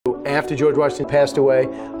after George Washington passed away,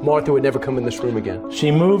 Martha would never come in this room again. She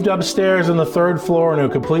moved upstairs on the 3rd floor into a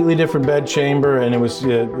completely different bed chamber, and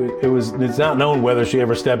it's not known whether she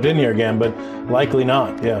ever stepped in here again, but likely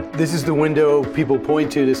not, yeah. This is the window people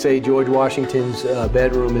point to say George Washington's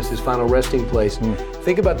bedroom is his final resting place.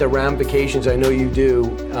 Think about the ramifications. I know you do.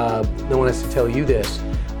 No one has to tell you this,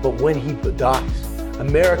 but when he dies,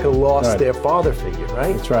 America lost their father figure,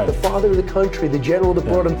 right? That's right. The father of the country, the general that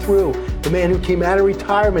brought him through, the man who came out of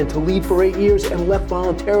retirement to lead for 8 years and left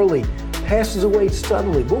voluntarily, passes away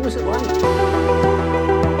suddenly. What was it like?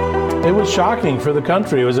 It was shocking for the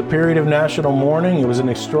country. It was a period of national mourning. It was an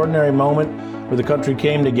extraordinary moment where the country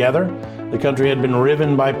came together. The country had been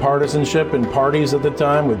riven by partisanship and parties at the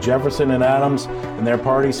time, with Jefferson and Adams and their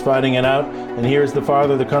parties fighting it out. And here's the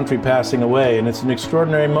father of the country passing away. And it's an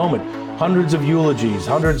extraordinary moment. Hundreds of eulogies,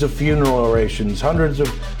 hundreds of funeral orations, hundreds of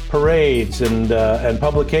parades and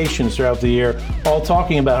publications throughout the year, all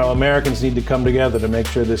talking about how Americans need to come together to make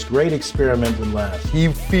sure this great experiment would last. He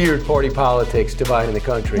feared party politics dividing the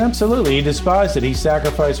country. Absolutely. He despised it. He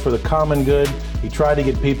sacrificed for the common good. He tried to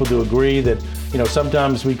get people to agree that,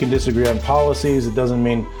 sometimes we can disagree on policies. It doesn't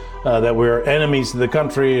mean that we're enemies of the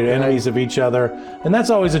country or enemies of each other. And that's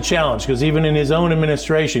always a challenge, because even in his own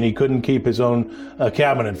administration, he couldn't keep his own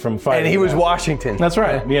cabinet from fighting. And he was Washington. That's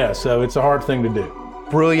right. Yeah, so it's a hard thing to do.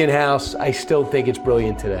 Brilliant house. I still think it's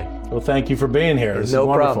brilliant today. Well, thank you for being here. This is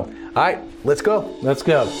wonderful. Problem. All right, let's go. Let's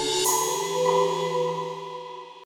go.